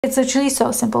It's literally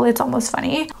so simple, it's almost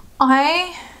funny.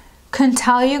 I can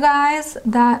tell you guys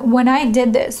that when I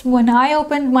did this, when I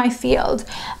opened my field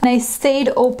and I stayed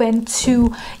open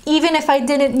to, even if I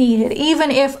didn't need it, even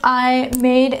if I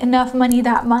made enough money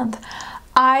that month,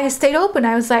 I stayed open.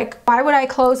 I was like, why would I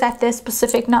close at this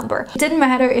specific number? It didn't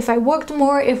matter if I worked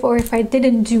more or if I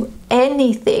didn't do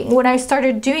anything. When I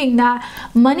started doing that,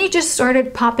 money just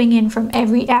started popping in from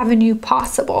every avenue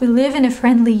possible. We live in a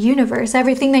friendly universe.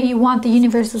 Everything that you want, the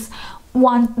universe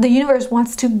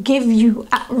wants to give you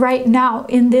right now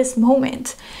in this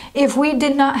moment. If we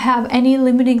did not have any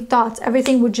limiting thoughts,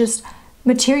 everything would just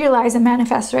materialize and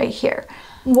manifest right here.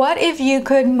 What if you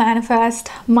could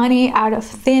manifest money out of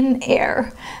thin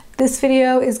air? This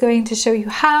video is going to show you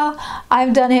how.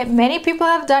 I've done it, many people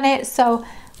have done it, so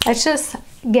let's just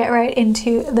get right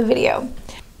into the video.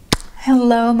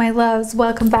 Hello my loves,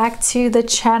 welcome back to the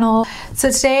channel. So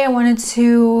today I wanted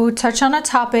to touch on a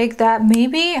topic that may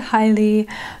be highly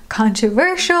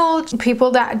controversial. People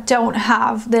that don't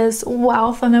have this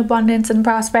wealth and abundance and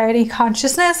prosperity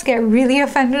consciousness get really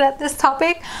offended at this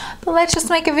topic, but let's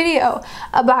just make a video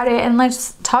about it and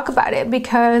let's talk about it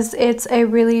because it's a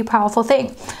really powerful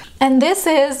thing. And this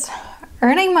is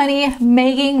earning money,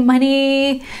 making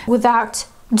money without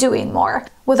doing more,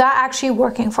 without actually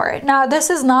working for it. Now, this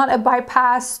is not a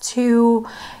bypass to,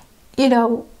 you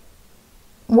know,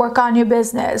 work on your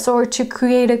business or to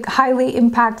create a highly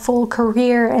impactful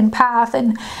career and path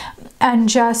and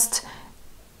just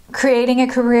creating a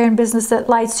career and business that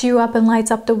lights you up and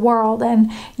lights up the world and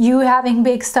you having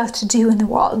big stuff to do in the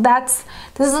world. This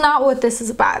is not what this is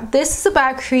about. This is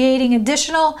about creating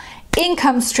additional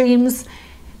income streams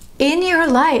in your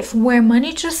life where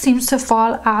money just seems to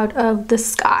fall out of the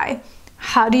sky.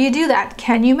 How do you do that?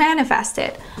 Can you manifest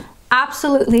it?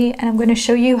 Absolutely, and I'm going to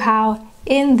show you how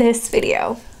in this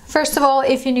video. First of all,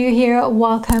 if you're new here,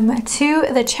 welcome to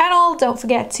the channel. Don't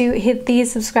forget to hit the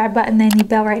subscribe button and the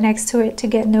bell right next to it to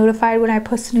get notified when I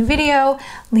post a new video.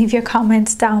 Leave your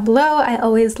comments down below. I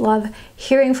always love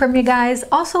hearing from you guys.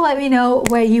 Also, let me know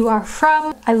where you are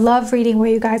from. I love reading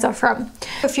where you guys are from.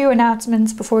 A few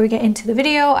announcements before we get into the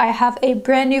video. I have a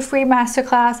brand new free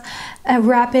masterclass, a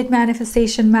rapid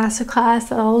manifestation masterclass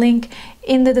that I'll link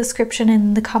in the description and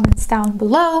in the comments down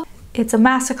below. It's a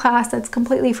masterclass that's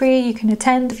completely free. You can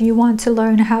attend if you want to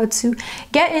learn how to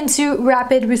get into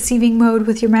rapid receiving mode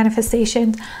with your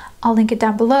manifestations. I'll link it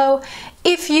down below.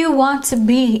 If you want to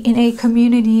be in a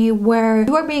community where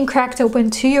you are being cracked open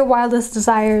to your wildest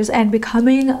desires and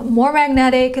becoming more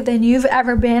magnetic than you've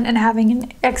ever been and having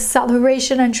an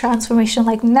acceleration and transformation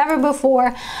like never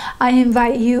before, I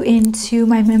invite you into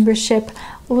my membership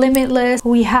Limitless.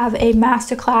 We have a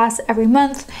masterclass every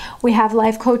month. We have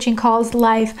live coaching calls,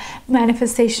 live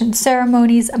manifestation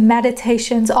ceremonies,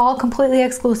 meditations, all completely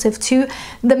exclusive to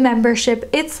the membership.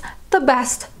 It's the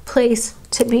best place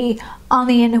to be on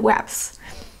the interwebs,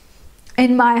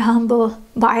 in my humble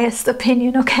biased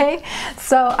opinion. Okay,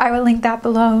 so I will link that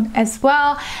below as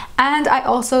well. And I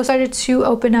also started to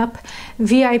open up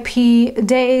VIP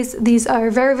days. These are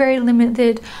very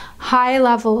limited, high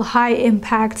level, high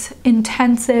impact,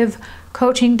 intensive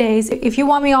coaching days. If you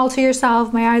want me all to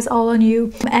yourself, my eyes all on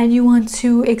you, and you want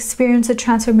to experience a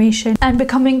transformation and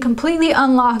becoming completely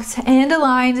unlocked and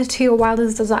aligned to your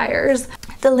wildest desires,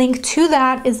 the link to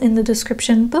that is in the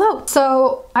description below.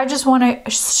 So I just want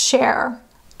to share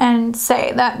and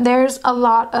say that there's a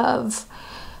lot of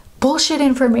bullshit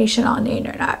information on the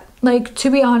internet. Like, to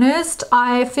be honest,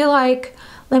 I feel like,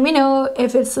 let me know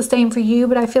if it's the same for you,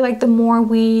 but I feel like the more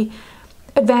we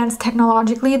advance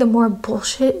technologically, the more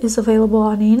bullshit is available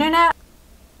on the internet.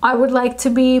 I would like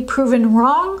to be proven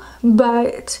wrong,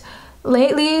 but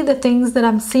lately the things that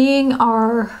I'm seeing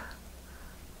around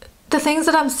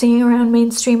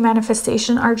mainstream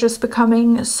manifestation are just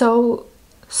becoming so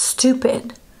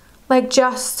stupid. Like,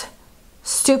 just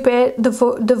stupid,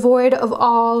 devoid of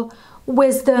all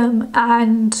wisdom.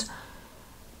 And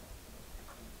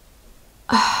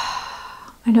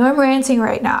I know I'm ranting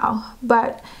right now,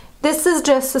 but this is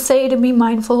just to say to be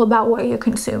mindful about what you're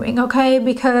consuming, okay?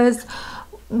 Because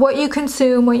what you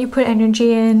consume, what you put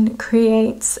energy in,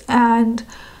 creates, and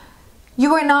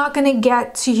you are not going to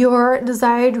get to your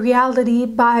desired reality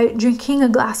by drinking a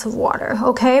glass of water,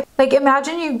 okay? Like,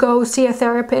 imagine you go see a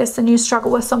therapist and you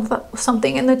struggle with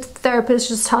something and the therapist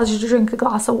just tells you to drink a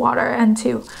glass of water and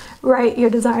to write your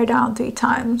desire down 3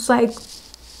 times. Like,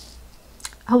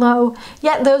 hello?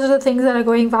 Yet those are the things that are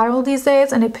going viral these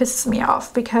days, and it pisses me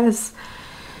off because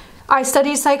I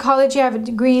studied psychology, I have a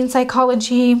degree in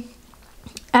psychology,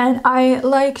 and I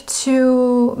like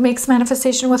to mix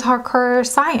manifestation with hardcore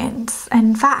science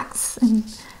and facts and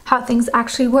how things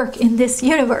actually work in this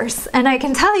universe. And I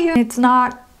can tell you, it's not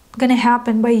gonna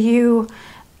happen by you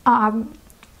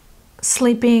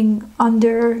sleeping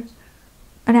under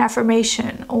an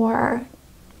affirmation or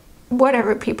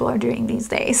whatever people are doing these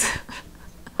days.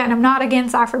 And I'm not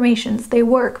against affirmations, they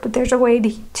work, but there's a way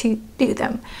to do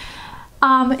them.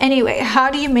 Anyway, how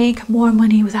do you make more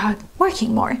money without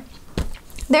working more?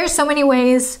 There's so many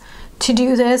ways to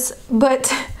do this, but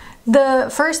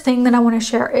the first thing that I want to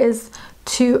share is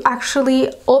to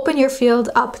actually open your field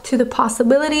up to the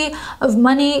possibility of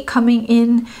money coming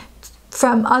in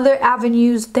from other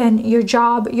avenues than your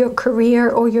job, your career,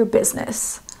 or your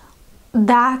business.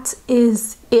 That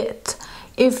is it.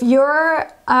 If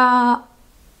you're a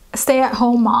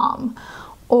stay-at-home mom,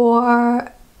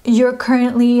 or you're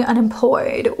currently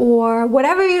unemployed, or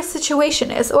whatever your situation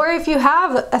is, or if you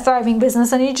have a thriving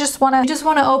business and you just want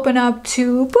to open up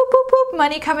to boop boop boop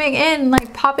money coming in,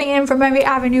 like popping in from every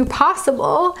avenue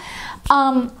possible,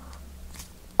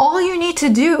 all you need to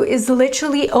do is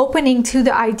literally opening to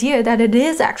the idea that it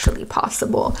is actually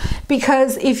possible.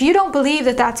 Because if you don't believe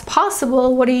that that's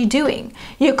possible, what are you doing?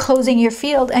 You're closing your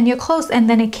field, and you're closed, and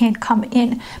then it can't come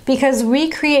in. Because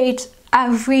we create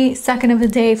every second of the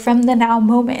day from the now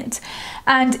moment.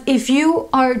 And if you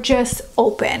are just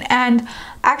open, and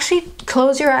actually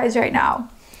close your eyes right now,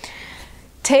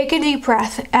 take a deep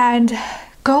breath and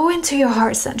go into your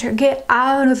heart center. Get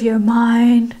out of your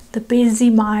mind, the busy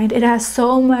mind. It has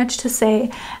so much to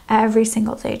say every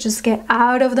single day. Just get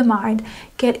out of the mind,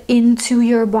 get into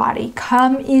your body,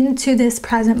 come into this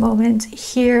present moment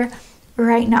here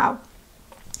right now.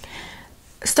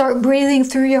 Start breathing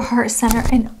through your heart center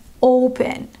and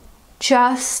open.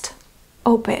 Just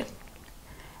open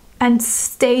and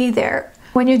stay there.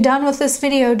 When you're done with this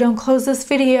video, don't close this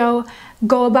video,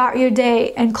 go about your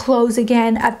day and close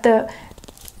again at the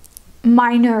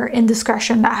minor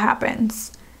indiscretion that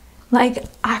happens. Like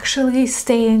actually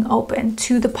staying open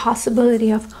to the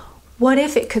possibility of what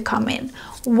if it could come in?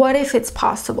 What if it's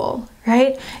possible,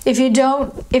 right? If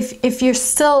you're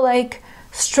still like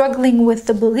struggling with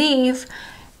the belief,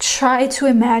 try to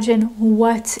imagine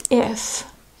what if.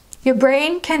 Your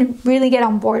brain can really get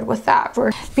on board with that.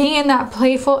 We're being in that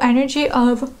playful energy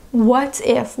of what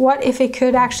if it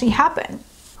could actually happen.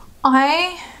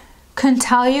 I can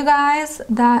tell you guys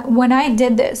that when I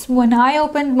did this, when I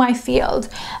opened my field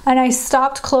and I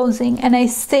stopped closing and I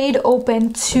stayed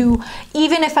open to,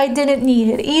 even if I didn't need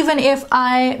it, even if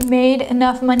I made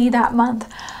enough money that month,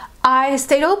 I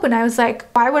stayed open. I was like,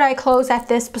 why would I close at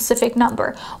this specific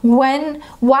number?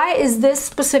 Why is this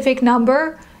specific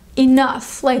number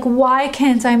enough? Like, why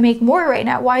can't I make more right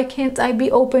now? Why can't I be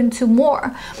open to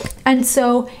more? And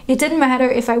so it didn't matter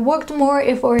if I worked more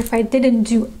or if I didn't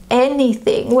do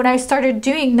anything. When I started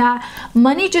doing that,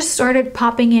 money just started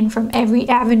popping in from every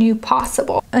avenue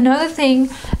possible. Another thing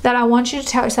that I want you to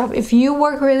tell yourself, if you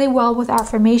work really well with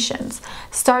affirmations,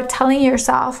 start telling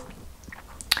yourself,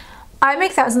 I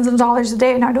make thousands of dollars a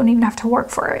day and I don't even have to work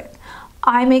for it.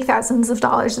 I make thousands of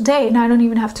dollars a day and I don't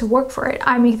even have to work for it.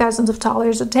 I make thousands of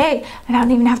dollars a day and I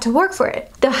don't even have to work for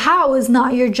it. The how is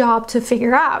not your job to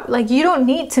figure out. Like, you don't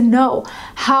need to know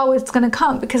how it's gonna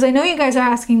come, because I know you guys are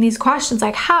asking these questions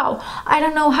like, how? I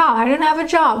don't know how. I don't have a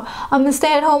job. I'm a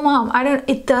stay-at-home mom.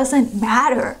 It doesn't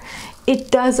matter.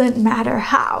 It doesn't matter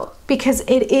how, because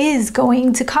it is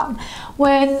going to come.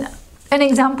 An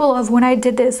example of when I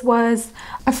did this was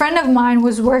a friend of mine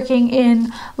was working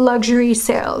in luxury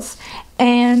sales,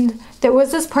 and there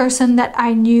was this person that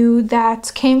I knew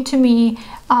that came to me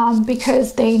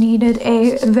because they needed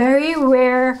a very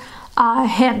rare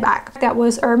handbag that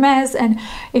was Hermes. And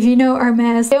if you know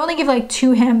Hermes, they only give like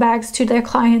 2 handbags to their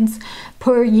clients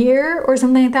per year or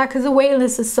something like that, because the wait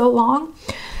list is so long.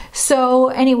 So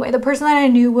anyway, the person that I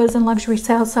knew was in luxury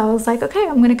sales, so I was like, okay,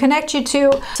 I'm gonna connect you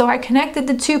two. So I connected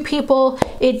the 2 people.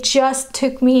 It just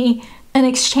took me an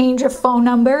exchange of phone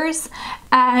numbers,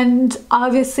 and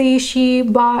obviously she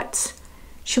was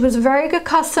a very good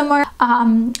customer.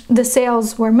 The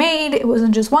sales were made. It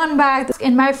wasn't just one bag.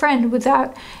 And my friend,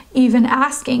 without even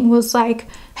asking, was like,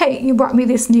 hey, you brought me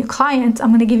this new client,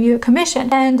 I'm gonna give you a commission.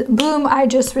 And boom, I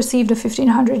just received a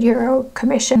 1,500 euro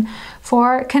commission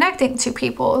for connecting 2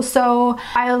 people. So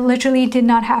I literally did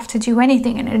not have to do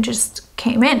anything, and it just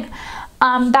came in.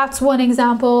 That's one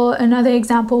example. Another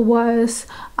example was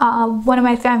one of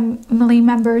my family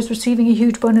members receiving a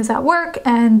huge bonus at work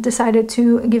and decided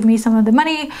to give me some of the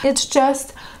money. It's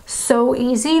just so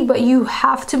easy, but you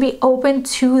have to be open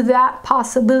to that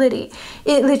possibility.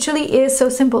 It literally is so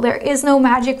simple. There is no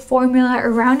magic formula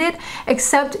around it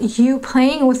except you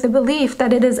playing with the belief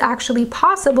that it is actually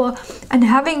possible and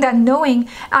having that knowing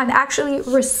and actually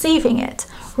receiving it.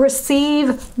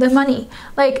 Receive the money.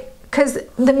 Like, because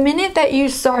the minute that you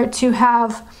start to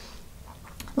have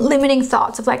limiting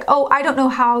thoughts of like, oh, I don't know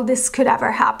how this could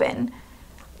ever happen,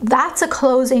 that's a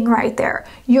closing right there.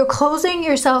 You're closing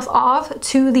yourself off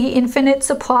to the infinite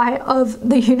supply of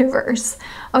the universe,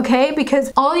 okay?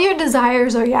 Because all your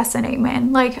desires are yes and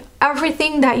amen. Like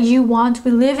everything that you want, we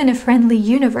live in a friendly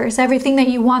universe. Everything that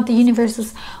you want, the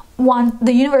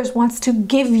universe wants to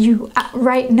give you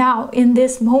right now in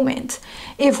this moment.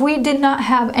 If we did not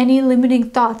have any limiting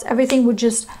thoughts, everything would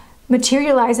just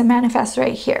materialize and manifest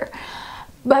right here.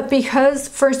 But because,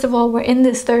 first of all, we're in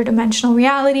this third dimensional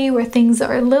reality where things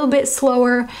are a little bit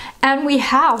slower, and we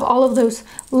have all of those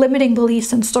limiting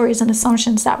beliefs and stories and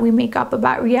assumptions that we make up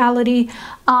about reality,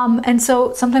 and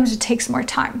so sometimes it takes more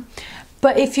time.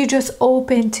 But if you just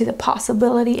open to the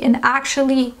possibility and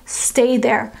actually stay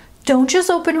there, don't just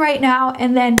open right now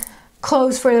and then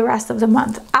close for the rest of the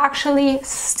month. Actually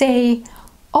stay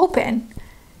open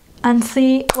and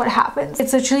see what happens.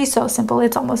 It's literally so simple,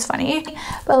 it's almost funny.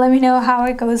 But let me know how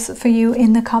it goes for you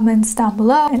in the comments down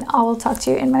below, and I will talk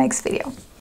to you in my next video.